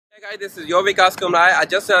Hi guys, this is Yo Vikas Kumrai. I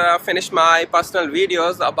just finished my personal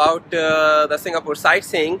videos about the Singapore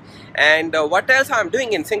sightseeing and what else I'm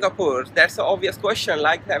doing in Singapore. That's an obvious question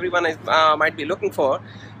like everyone might be looking for.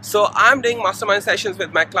 So I'm doing mastermind sessions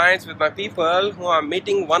with my clients, with my people who I'm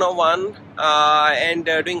meeting one-on-one and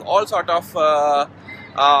doing all sort of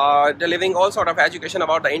delivering all sort of education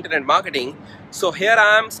about the internet marketing. So here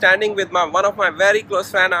I am standing with one of my very close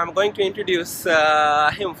friend. I'm going to introduce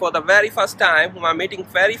him for the very first time, whom I'm meeting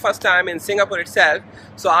very first time in Singapore itself.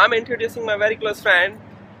 So I'm introducing my very close friend.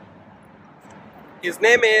 His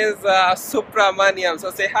name is Supramaniam. So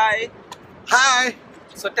say hi. Hi.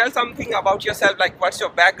 So tell something about yourself, like what's your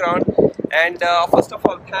background, and first of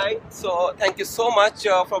all, thank you so much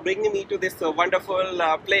for bringing me to this wonderful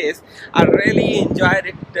place. I really enjoyed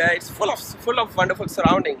it. It's full of wonderful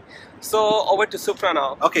surrounding. So over to Supra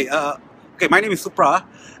now. Okay. My name is Supra,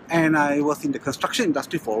 and I was in the construction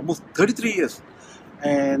industry for almost 33 years,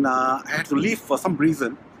 and I had to leave for some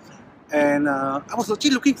reason. And I was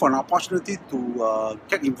actually looking for an opportunity to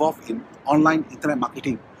get involved in online internet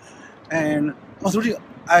marketing. And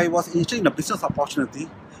I was initially in a business opportunity,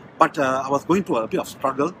 but I was going through a bit of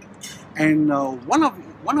struggle. And one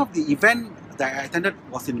of the events that I attended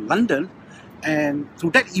was in London, and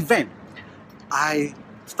through that event, I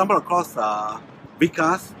stumbled across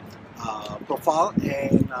Vikas' profile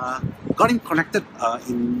and got him connected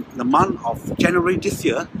in the month of January this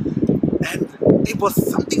year. And it was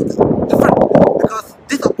something different because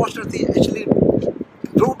this opportunity actually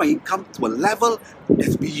drove my income to a level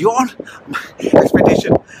that's beyond my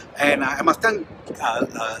expectation. And I must thank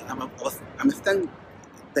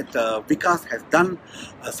that Vikas has done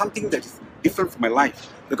something that is different from my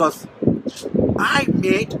life, because I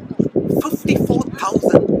made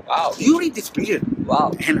 54,000 Wow. during this period.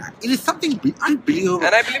 Wow. And it is something unbelievable.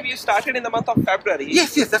 And I believe you started in the month of February.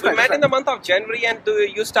 Yes, that's right. We met in the month of January, and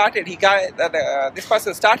you started. This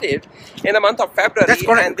person started in the month of February. That's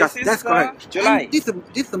correct. And this That's is correct. July. And this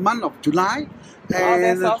is the month of July. Oh,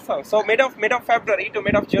 that's awesome. So mid of February to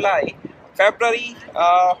mid of July, February,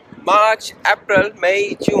 March, April,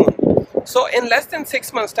 May, June. So in less than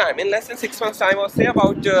 6 months time, or say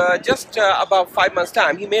about just about 5 months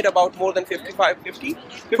time, he made about more than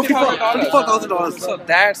 $54,000. So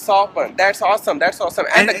that's awesome. That's awesome.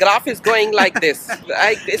 And the graph is going like this.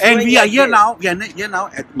 And we are here now. We are here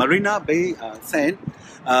now at Marina Bay Sands.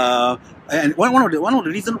 And one of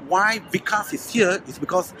the reasons why Vikas is here is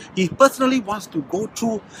because he personally wants to go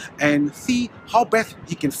through and see how best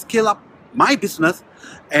he can scale up my business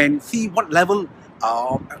and see what level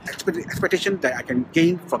expectation that I can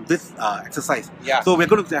gain from this exercise. Yeah. So we're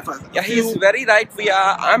going to have he's very right.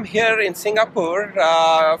 I'm here in Singapore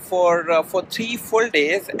for 3 full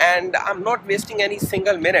days, and I'm not wasting any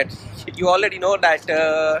single minute. You already know that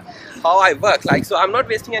how I work. So I'm not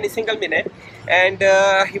wasting any single minute. And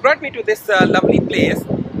he brought me to this lovely place,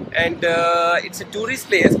 and it's a tourist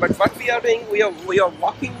place. But what we are doing, we are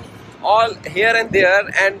walking all here and there,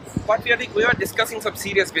 and what we are discussing some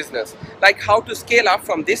serious business, like how to scale up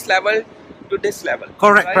from this level to this level.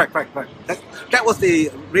 Correct. That was the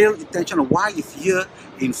real intention of why he's here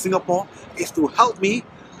in Singapore, is to help me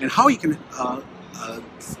and how he can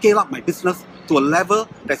scale up my business to a level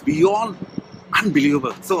that's beyond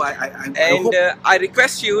unbelievable. So I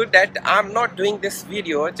request you that I'm not doing this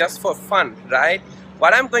video just for fun, right?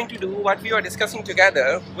 What I'm going to do, what we are discussing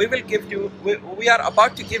together, we are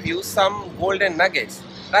about to give you some golden nuggets,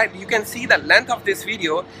 right? You can see the length of this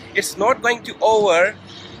video. It's not going to over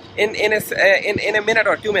in a minute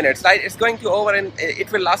or 2 minutes, right? It's going to over, and it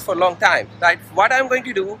will last for a long time, right? What I'm going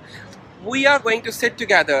to do, we are going to sit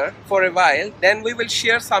together for a while, then we will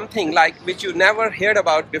share something like which you never heard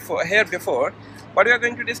about before. What we are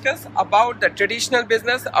going to discuss about the traditional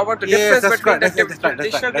business, about the difference between the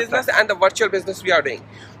traditional business and the virtual business we are doing.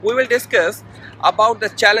 We will discuss about the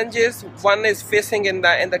challenges one is facing in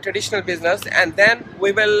the traditional business, and then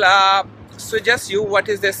we will suggest you what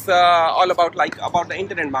is this all about, like about the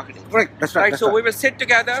internet marketing. Correct. That's right. So we will sit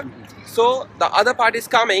together. So the other part is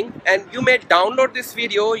coming, and you may download this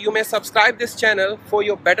video, you may subscribe this channel for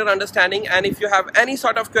your better understanding, and if you have any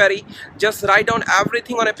sort of query, just write down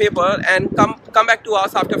everything on a paper and come back to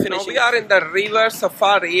us after finishing. Now we are in the river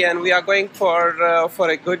safari, and we are going for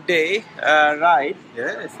a good day, right?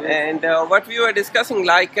 Yes. And what we were discussing,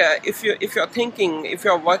 like if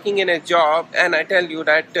you're working in a job, and I tell you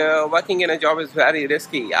that working in a job is very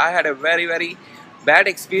risky. I had a very bad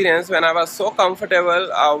experience when I was so comfortable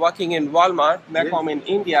working in Walmart back Yeah. home in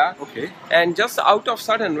India. Okay. And just out of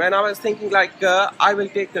sudden, when I was thinking like I will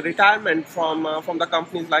take the retirement from the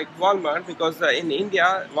companies like Walmart, because in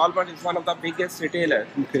India Walmart is one of the biggest retailer.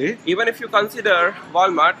 Okay. Even if you consider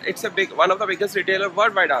Walmart, it's one of the biggest retailer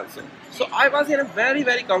worldwide also. So I was in a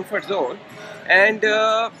very comfort zone, and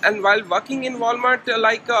while working in Walmart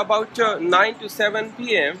about 9 to 7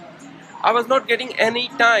 p.m. I was not getting any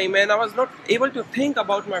time, and I was not able to think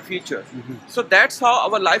about my future. So that's how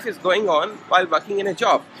our life is going on while working in a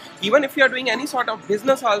job. Even if we are doing any sort of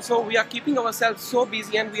business also, we are keeping ourselves so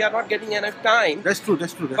busy and we are not getting enough time. That's true.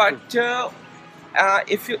 That's true. That's But true.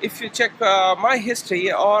 if you check my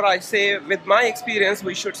history, or I say with my experience,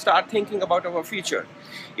 we should start thinking about our future.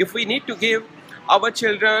 If we need to give our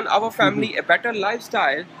children, our family a better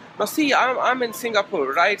lifestyle. Now see, I'm in Singapore,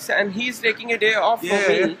 right? And he's taking a day off Yeah,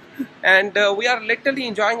 for me, and we are literally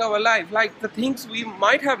enjoying our life. Like the things we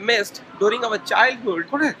might have missed during our childhood.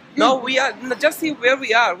 Correct. Now we are just see where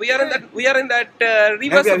we are. We are in that river And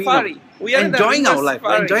we are, safari. We are enjoying in that our river life. We're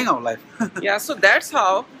safari. enjoying our life. Yeah, so that's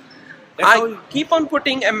how That's how I keep on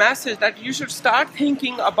putting a message that you should start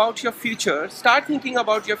thinking about your future. Start thinking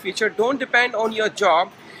about your future. Don't depend on your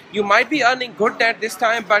job. You might be earning good at this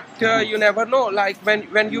time, but you never know, like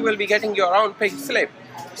when you will be getting your own pay slip.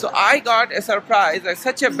 So I got a surprise,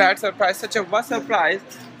 such a bad surprise, such a worst surprise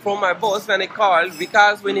from my boss when he called,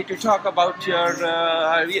 because we need to talk about your,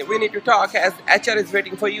 we need to talk as HR is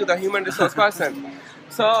waiting for you, the human resource person.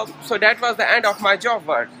 So that was the end of my job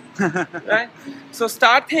work. Right? So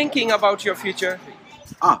start thinking about your future.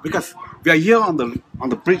 Because we are here on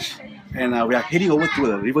the bridge, and we are heading over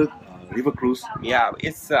to a river cruise. Yeah,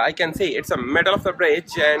 it's I can say it's a middle of the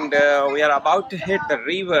bridge, and we are about to hit the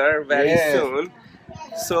river very Yes. soon.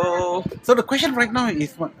 So So the question right now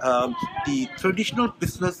is what the traditional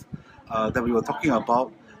business that we were talking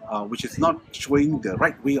about, which is not showing the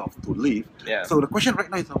right way of to live. Yeah. So the question right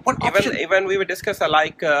now is what option? even we will discuss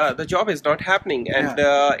the job is not happening, and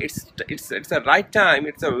it's the right time.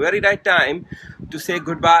 It's a very right time to say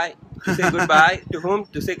goodbye. To say goodbye to whom?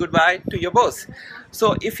 To say goodbye to your boss.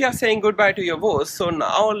 So if you are saying goodbye to your boss, so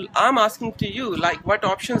now I'm asking to you, like, what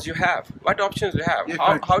options you have? What options you have? Yeah,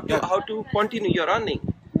 how correct. how to continue your earning?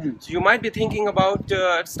 Mm. So you might be thinking about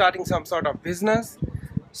starting some sort of business.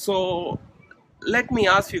 So let me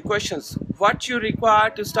ask you questions. What you require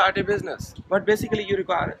to start a business? What basically you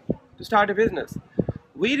require to start a business?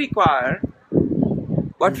 We require,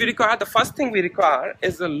 what we require, the first thing we require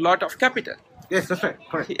is a lot of capital. Yes, that's right.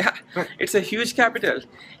 Correct. Yeah, Correct. it's a huge capital.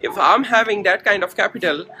 If I'm having that kind of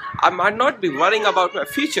capital, I might not be worrying about my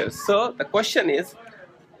future. So the question is,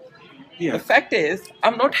 the Yeah. fact is,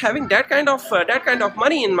 I'm not having that kind of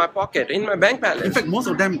money in my pocket, in my bank balance. In fact, most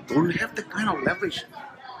of them don't have that kind of leverage,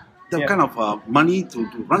 the Yeah. kind of money to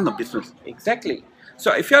run the business. Exactly.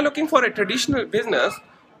 So if you're looking for a traditional business,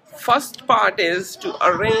 first part is to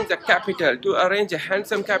arrange a capital, to arrange a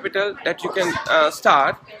handsome capital that you can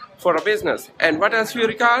start for a business. And what else you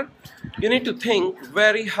require? You need to think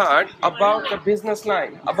very hard about the business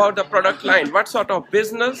line, about the product line. What sort of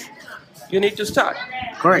business you need to start?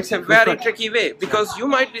 Correct. It's a That's very right. tricky way, because you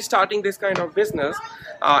might be starting this kind of business,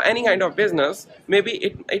 any kind of business. Maybe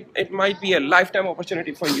it might be a lifetime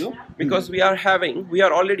opportunity for you, because we are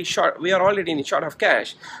already in short of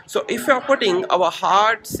cash. So if you are putting our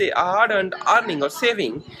hard-earned earning or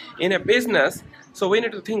saving in a business, so we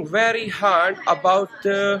need to think very hard about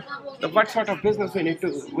what sort of business we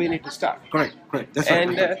need to start. Correct. Correct. That's right.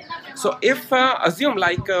 And That's right. so if assume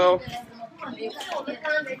like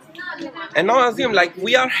and now assume like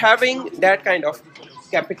we are having that kind of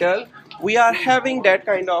capital, we are having that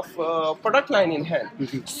kind of product line in hand.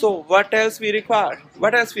 So what else we require?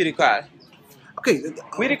 What else we require? Okay.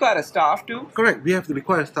 We require a staff too. Correct. We have to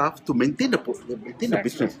require staff to maintain the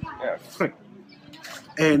business. Yeah. Correct.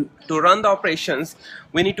 And To run the operations,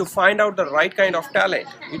 we need to find out the right kind of talent.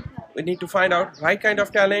 We need to find out right kind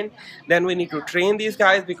of talent. Then we need to train these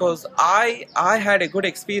guys, because I had a good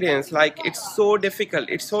experience. Like it's so difficult.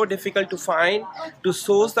 It's so difficult to find, to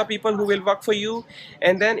source the people who will work for you,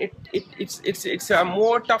 and then it's a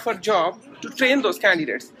more tougher job to train those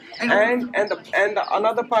candidates. And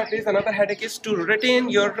another part is, another headache is to retain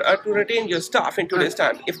your staff in today's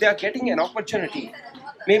time. If they are getting an opportunity,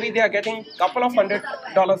 maybe they are getting couple of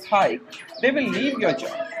 $100 hike, they will leave your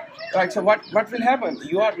job. Right. So what will happen?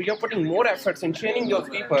 You're putting more efforts in training your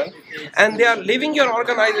people, and they are leaving your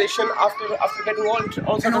organization after getting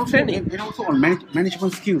all sort of training. And also on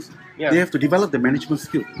management skills. Yeah. They have to develop the management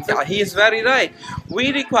skill. Yeah, he is very right.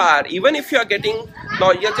 We require, even if you are getting,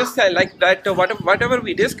 no, you just say like that, whatever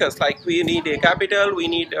we discuss, like we need a capital, we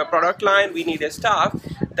need a product line, we need a staff,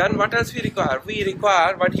 then what else we require? We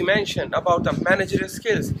require what he mentioned about the managerial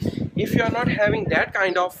skills. If you are not having that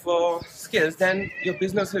kind of skills, then your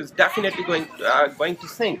business is definitely going to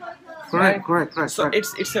sink. Correct. So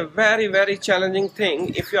it's a very challenging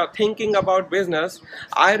thing. If you are thinking about business,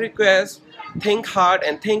 I request think hard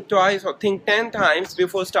and think twice or think 10 times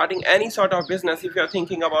before starting any sort of business if you are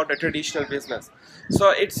thinking about a traditional business.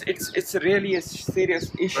 So it's really a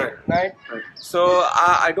serious issue, right? So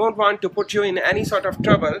I don't want to put you in any sort of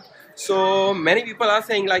trouble. So many people are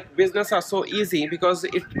saying like business are so easy because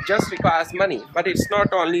it just requires money, but it's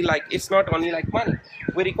not only like money.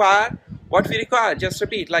 We require what we require, just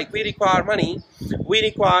repeat, like we require money, we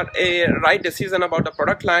require a right decision about the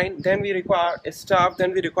product line, then we require a staff,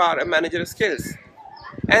 then we require a manager skills,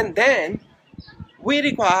 and then we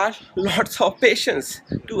require lots of patience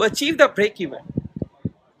to achieve the break even.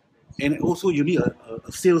 And also you need a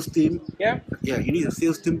sales team. Yeah, you need a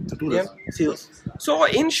sales team to do the sales. So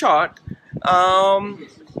in short,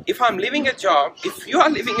 if I'm leaving a job, if you are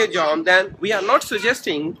leaving a job, then we are not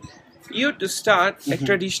suggesting you to start a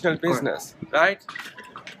traditional business, right?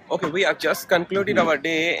 Okay, we have just concluded our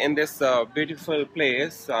day in this beautiful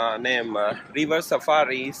place named River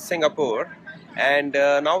Safari, Singapore, and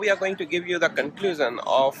now we are going to give you the conclusion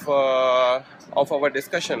of our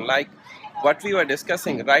discussion, like what we were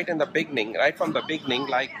discussing right in the beginning, right from the beginning,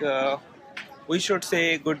 like we should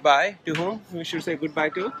say goodbye to whom? We should say goodbye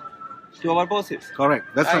to our bosses. Correct.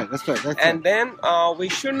 That's right. And then we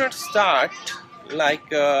should not start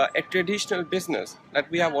like a traditional business that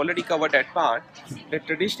we have already covered that part. The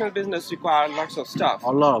traditional business requires lots of stuff, a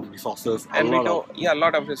lot of resources, and a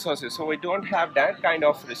lot of resources. So we don't have that kind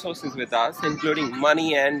of resources with us, including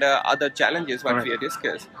money and other challenges what we have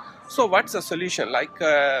discussed. So what's the solution? Like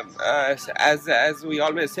as we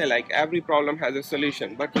always say, like every problem has a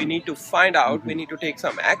solution, but we need to find out, we need to take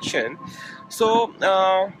some action. So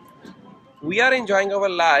we are enjoying our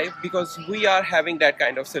life because we are having that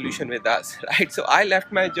kind of solution with us, right? So I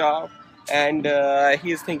left my job and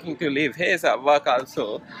he is thinking to leave his work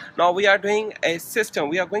also. Now we are doing a system,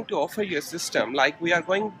 we are going to offer you a system, like we are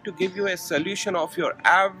going to give you a solution of your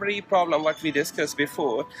every problem what we discussed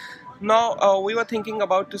before. Now we were thinking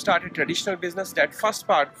about to start a traditional business. That first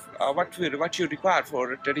part, what you require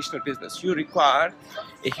for a traditional business, you require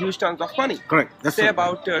a huge tons of money. Correct. That's say right.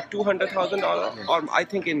 About $200,000, or I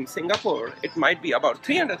think in Singapore it might be about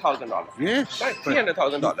 $300,000. Yes, right,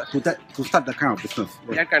 $300,000 to start that kind of business.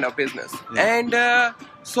 Yeah. That kind of business. Yeah. And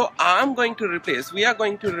so we are going to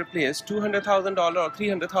replace $200,000 or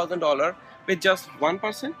 $300,000 with just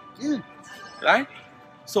 1%. Yeah. Right.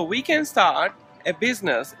 So we can start a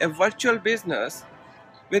business, a virtual business,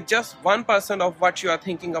 with just 1% of what you are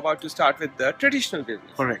thinking about to start with the traditional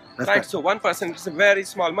business. Correct. That's right. So 1% is a very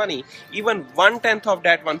small money. Even 1/10 of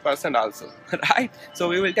that 1% also. Right. So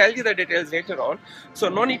we will tell you the details later on. So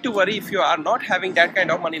no need to worry if you are not having that kind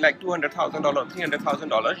of money like $200,000 or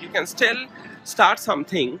 $300,000. You can still start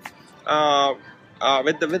something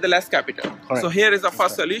with the less capital. Correct. So here is the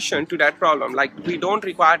first solution to that problem. Like we don't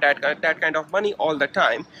require that kind of money all the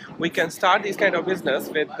time. We can start this kind of business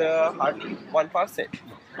with hardly 1%.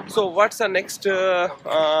 So what's the next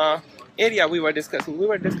area we were discussing? We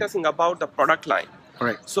were discussing about the product line.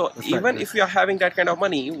 Correct. So even if we are having that kind of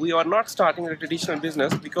money, we are not starting a traditional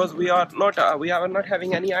business because we are not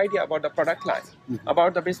having any idea about the product line,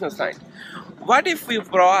 about the business line. What if we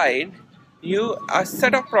provide you a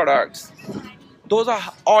set of products? Those are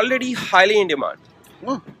already highly in demand.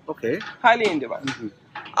 Oh, okay. Highly in demand.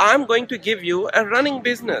 I'm going to give you a running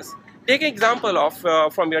business. Take an example of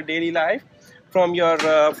from your daily life, from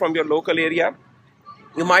your local area.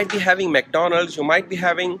 You might be having McDonald's. You might be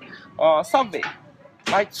having Subway.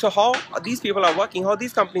 Right. So how these people are working, how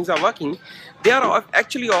these companies are working, they are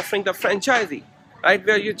actually offering the franchisee. Right,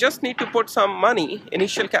 where you just need to put some money,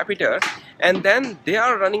 initial capital, and then they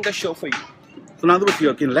are running the show for you. So in other words,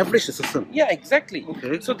 you can leverage the system. Yeah, exactly.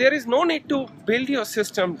 Okay. So there is no need to build your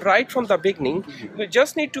system right from the beginning. You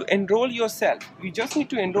just need to enroll yourself. You just need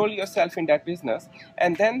to enroll yourself in that business,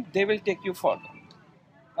 and then they will take you further.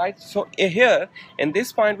 Right. So here, in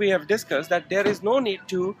this point, we have discussed that there is no need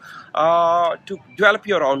to develop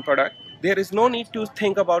your own product. There is no need to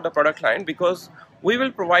think about the product line because We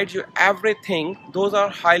will provide you everything. Those are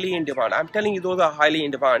highly in demand. I'm telling you, those are highly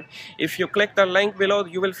in demand. If you click the link below,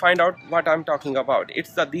 you will find out what I'm talking about.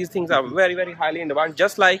 It's that these things are very, very highly in demand,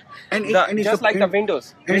 just like the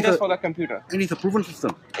Windows for the computer. And it's a proven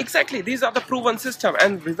system. Exactly, these are the proven system,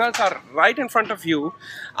 and results are right in front of you.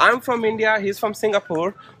 I'm from India, he's from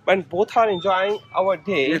Singapore, but both are enjoying our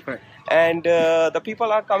day. Yeah, correct. And the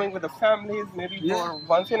people are coming with the families, maybe for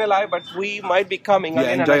once in a life, but we might be coming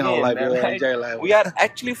again and again. Our life. Enjoy life. We are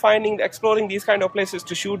actually exploring these kind of places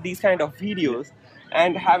to shoot these kind of videos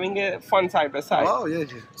and having a fun side by side. Oh, yeah.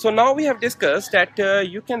 So now we have discussed that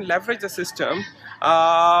you can leverage the system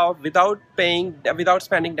without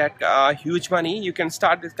spending that huge money. You can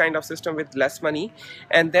start this kind of system with less money,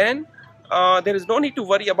 and then there is no need to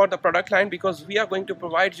worry about the product line, because we are going to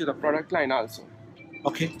provide you the product line also.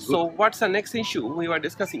 Okay. Good. So what's the next issue we were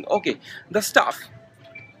discussing? Okay, the staff.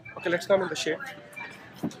 Okay, let's come in the shade.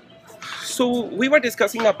 So we were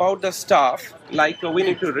discussing about the staff, like we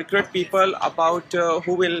need to recruit people about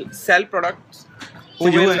who will sell products, who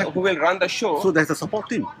will run the show. So there's a support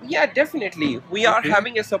team. Yeah, definitely. We are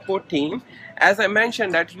having a support team. As I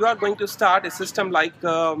mentioned, that you are going to start a system like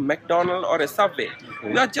McDonald's or a Subway.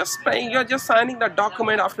 You are just paying. You are just signing the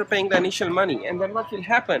document after paying the initial money, and then what will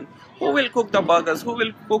happen? Who will cook the burgers? Who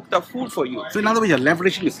will cook the food for you? So in other words, you're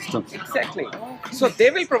leveraging the system. Exactly. So they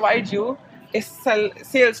will provide you a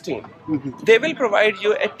sales team. They will provide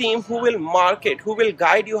you a team who will market, who will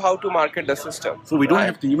guide you how to market the system. So we don't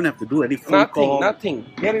have to even have to do any phone call.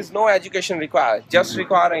 Nothing. There is no education required. Just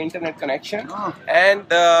require an internet connection, and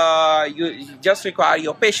you just require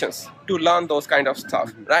your patience to learn those kind of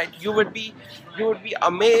stuff. Right? You would be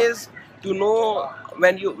amazed to know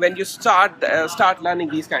when you start learning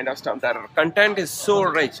these kind of stuff. The content is so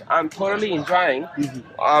rich. I'm thoroughly enjoying.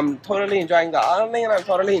 I'm thoroughly enjoying the earning, and I'm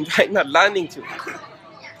thoroughly enjoying the learning too.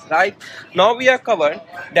 Right? Now we have covered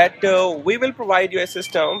that we will provide you a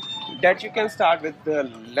system that you can start with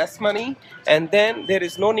less money, and then there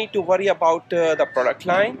is no need to worry about the product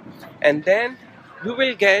line, and then you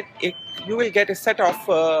will get a set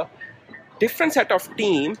of different set of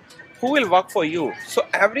team who will work for you. So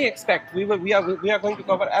every aspect we are going to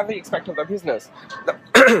cover every aspect of the business.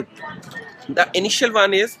 The initial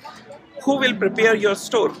one is who will prepare your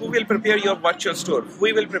store, who will prepare your virtual store,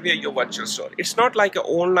 we will prepare your virtual store. It's not like an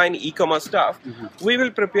online e-commerce stuff. We will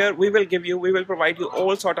provide you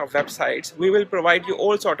all sort of websites, we will provide you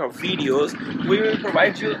all sort of videos, we will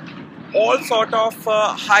provide you all sort of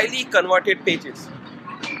highly converted pages.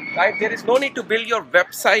 Right? There is no need to build your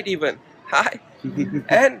website even.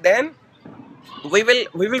 And then we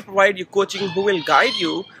will provide you coaching who will guide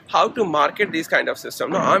you how to market this kind of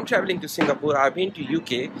system. Now I'm traveling to Singapore, I've been to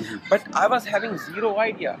UK, but I was having zero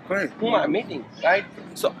idea whom I'm meeting, right?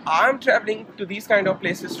 So I'm traveling to these kind of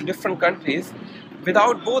places, to different countries,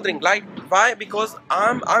 without bothering. Like, why? Because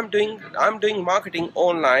I'm doing marketing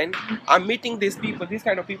online. I'm meeting these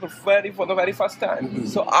kind of people for the very first time.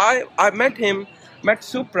 So I met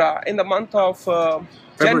Supra in the month of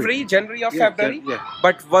January or February,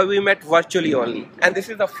 but we met virtually only, and this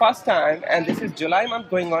is the first time, and this is July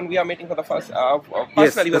month going on, we are meeting for the first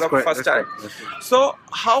personally for the first time. So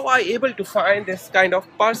how are you able to find this kind of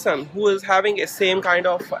person who is having a same kind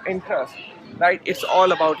of interest? Right? It's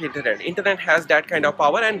all about internet. Internet has that kind of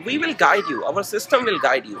power, and we will guide you. Our system will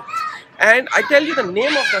guide you. And I tell you the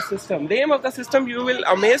name of the system. Name of the system, you will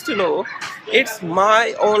amazed to know. It's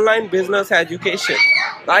My Online Business Education.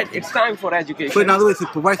 Right? It's time for education. So in other words, it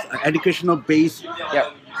provides an educational base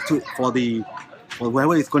for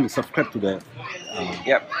whoever is going to subscribe to the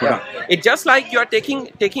product. It's just like you are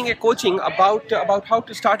taking a coaching about how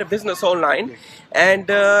to start a business online, and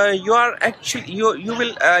you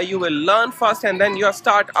will learn first, and then you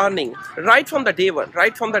start earning right from the day one.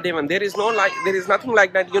 There is nothing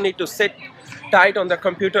like that. You need to sit tight on the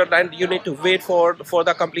computer and you need to wait for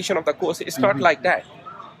the completion of the course. It's not like that.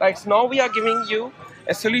 Right? So now we are giving you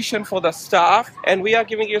a solution for the staff, and we are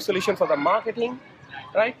giving you a solution for the marketing.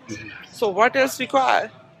 Right? So what else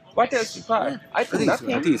required? I think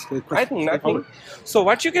nothing. So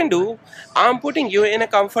what you can do, I'm putting you in a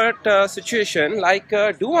comfort situation. Like,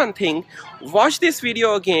 do one thing, watch this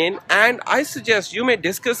video again, and I suggest you may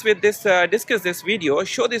discuss this video,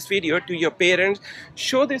 show this video to your parents,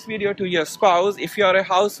 show this video to your spouse. If you are a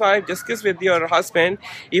housewife, discuss with your husband.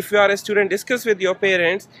 If you are a student, discuss with your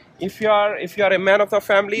parents. If you are a man of the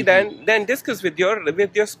family, then discuss with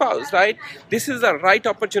your spouse, right? This is the right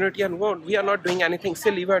opportunity, and we are not doing anything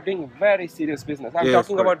silly. We are doing very serious business. I'm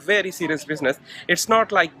talking about very serious business. It's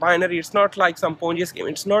not like binary. It's not like some Ponzi scheme.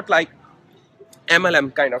 It's not like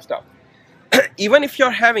MLM kind of stuff. even if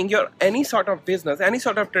you're having your any sort of business, any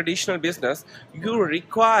sort of traditional business, you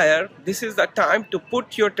require, this is the time to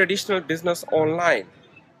put your traditional business online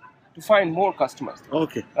to find more customers.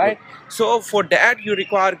 Okay. Right? So for that you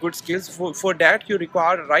require good skills, for that you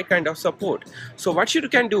require right kind of support. So what you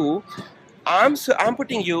can do, I'm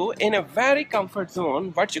putting you in a very comfort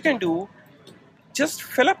zone. What you can do, just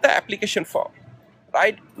fill up the application form,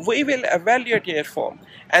 right? We will evaluate your form,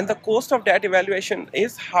 and the cost of that evaluation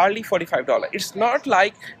is hardly $45. It's not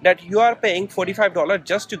like that you are paying $45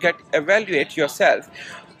 just to get evaluate yourself.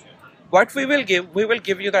 What we will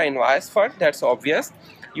give you the invoice for, that's obvious.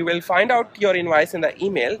 You will find out your invoice in the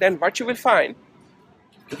email. Then what you will find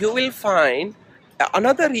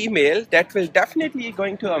another email that will definitely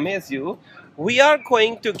going to amaze you. We are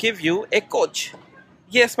going to give you a coach.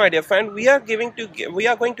 Yes, my dear friend, we are going to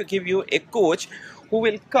give you a coach who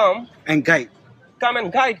will come And guide.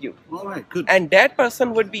 and guide you. All right, good. And that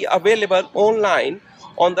person would be available online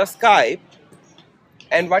on the Skype.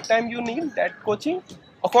 And what time you need that coaching?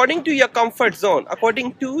 According to your comfort zone.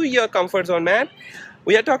 According to your comfort zone, man.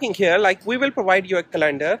 We are talking here like we will provide you a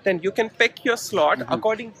calendar, then you can pick your slot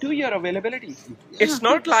according to your availability. It's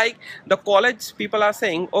not like the college people are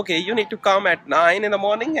saying, okay, you need to come at 9 in the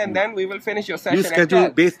morning and then we will finish your session You schedule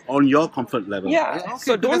at 12. based on your comfort level. Yeah, Okay,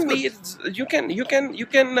 so don't be. You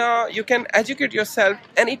can educate yourself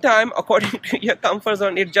anytime according to your comfort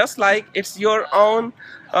zone. It's just like it's your own,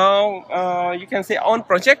 you can say, own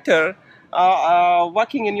projector.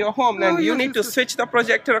 Working in your home, then you need to switch the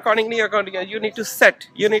projector accordingly. You need to set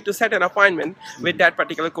an appointment with that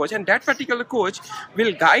particular coach, and that particular coach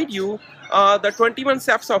will guide you the 21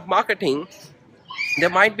 steps of marketing. There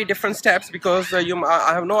might be different steps because I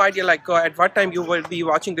have no idea like at what time you will be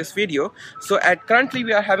watching this video. So currently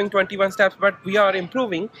we are having 21 steps, but we are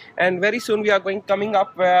improving, and very soon we are coming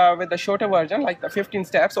up with a shorter version like the 15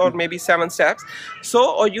 steps or maybe 7 steps.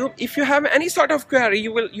 So if you have any sort of query,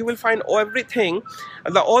 you will find everything,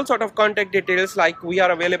 all sort of contact details. Like we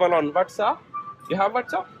are available on WhatsApp. You have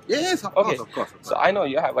WhatsApp? Yes, of Okay. course. So I know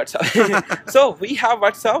you have WhatsApp. So we have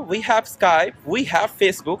WhatsApp, we have Skype, we have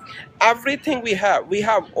Facebook, everything we have. We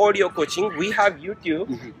have audio coaching, we have YouTube.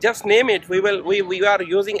 Just name it. We are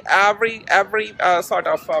using every sort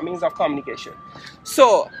of means of communication.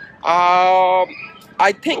 So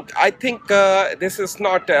I think this is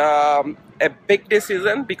not a big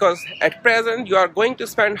decision, because at present you are going to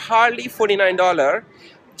spend hardly $49.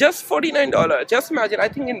 Just $49. Just imagine. I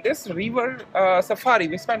think in this river safari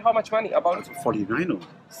we spent how much money? About 49 or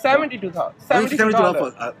 $72,000.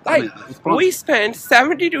 $72. Right. We spent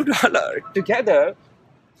 $72 together.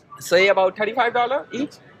 Say about $35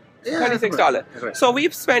 each. Yeah, $36. right. So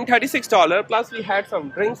we've spent $36 plus we had some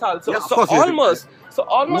drinks also. Yeah, of so course, yes,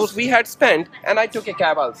 almost Most- we had spent, and I took a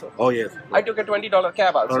cab also. Oh yes. I took a $20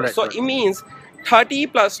 cab also. Correct, So correct. it means 30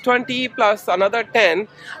 plus 20 plus another 10.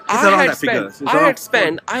 around I that figure. It's had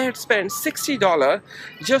spent $60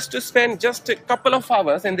 just to spend just a couple of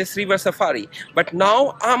hours in this river safari. But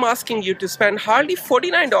now I'm asking you to spend hardly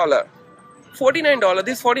 $49. $49.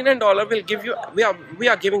 This $49 will give you. We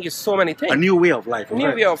are giving you so many things. A new way of life. New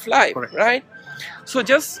right? way of life, Correct. right? So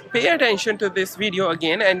just pay attention to this video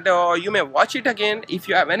again, and you may watch it again. If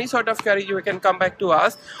you have any sort of query, you can come back to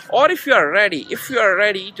us. Or if you are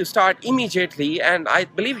ready to start immediately, and I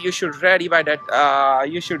believe you should ready by that.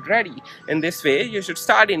 You should ready in this way. You should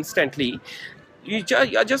start instantly.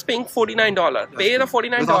 You're just paying $49. Pay the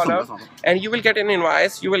 $49, That's awesome. and you will get an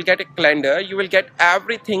invoice. You will get a calendar. You will get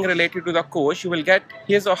everything related to the coach. You will get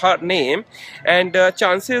his or her name, and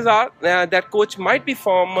chances are that coach might be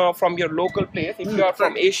from your local place. If you are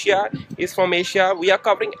from Asia, is from Asia. We are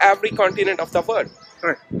covering every continent of the world,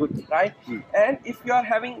 Correct. Good. right? And if you are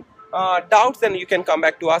having doubts, then you can come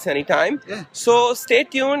back to us anytime. Yeah. So stay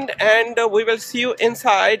tuned, and we will see you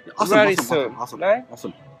inside very soon. Awesome. Right?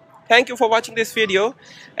 Awesome. Thank you for watching this video,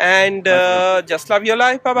 and just love your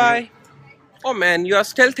life. Bye bye. Oh man, you are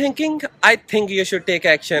still thinking? I think you should take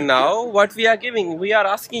action now. What we are giving, we are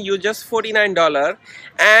asking you just $49,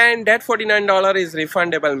 and that $49 is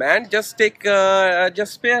refundable, man. Just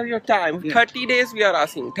just spare your time. Yeah. 30 days we are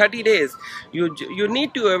asking. 30 days. You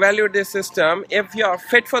need to evaluate this system. If you are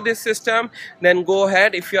fit for this system, then go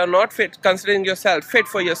ahead. If you are not fit, considering yourself fit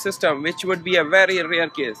for your system, which would be a very rare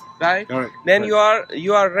case, right? Correct. Then Right.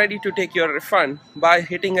 you are ready to take your refund by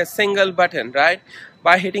hitting a single button, right?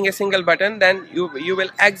 by hitting a single button, then you will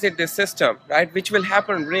exit this system, right? Which will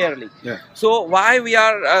happen rarely. Yeah. So why we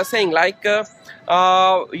are saying like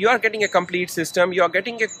you are getting a complete system, you are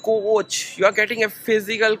getting a coach, you are getting a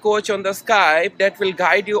physical coach on the Skype that will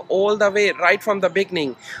guide you all the way right from the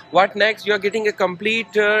beginning. What next? You are getting a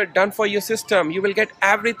complete done for you system. You will get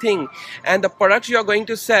everything, and the products you are going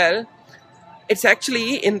to sell, it's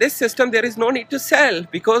actually in this system there is no need to sell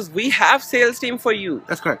because we have sales team for you.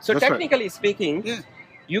 That's correct. So That's technically speaking, Yeah.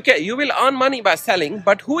 you will earn money by selling,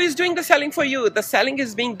 but who is doing the selling for you? The selling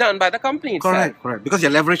is being done by the company itself. Correct, correct. Because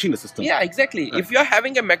you're leveraging the system. Yeah, exactly. Right. If you're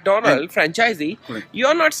having a McDonald's franchisee, Correct.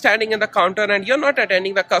 you're not standing in the counter and you're not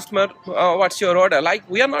attending the customer, what's your order? Like,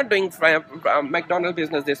 we are not doing McDonald's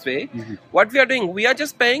business this way. What we are doing, we are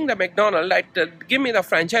just paying the McDonald's, like, give me the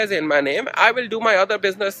franchisee in my name, I will do my other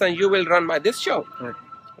business and you will run this show. Correct.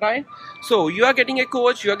 Right? So you are getting a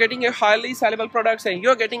coach, you are getting a highly sellable products, and you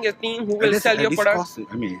are getting a team who will sell your products.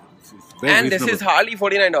 I mean, it's very And this reasonable. is hardly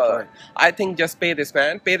 $49. Right. I think just pay this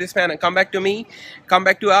man, and come back to me, come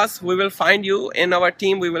back to us. We will find you in our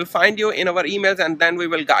team, we will find you in our emails, and then we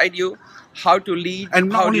will guide you how to lead. And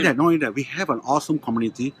not how only to, that, we have an awesome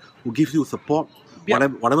community who gives you support. Yeah.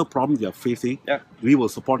 Whatever problems you are facing, Yeah. we will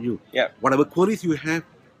support you. Yeah. Whatever queries you have,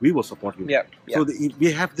 we will support you. Yeah. So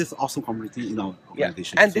we have this awesome community in our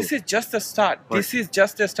organization. And So- this is just the start. Right. This is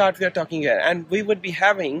just the start we are talking here, and we would be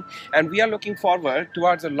having, and we are looking forward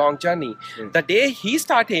towards a long journey. Right. The day he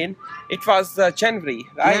started, it was January,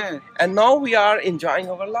 right? Yeah. And now we are enjoying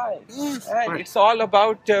our life. Yes, Right? right. It's all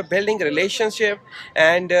about building relationship,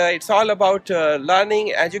 and it's all about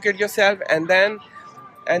learning, educate yourself, and then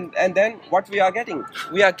what we are getting?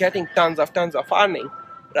 We are getting tons of earning.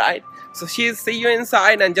 Right, so she'll see you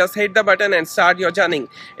inside and just hit the button and start your journey.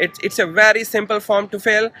 It's a very simple form to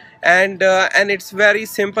fill, and it's very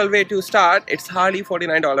simple way to start. It's hardly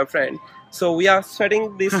 $49, friend. So we are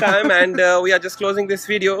sweating this time, and we are just closing this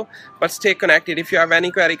video. But stay connected. If you have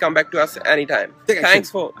any query, come back to us anytime. Take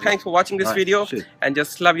action. Thanks for watching this Right, video, sure. and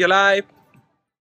just love your life.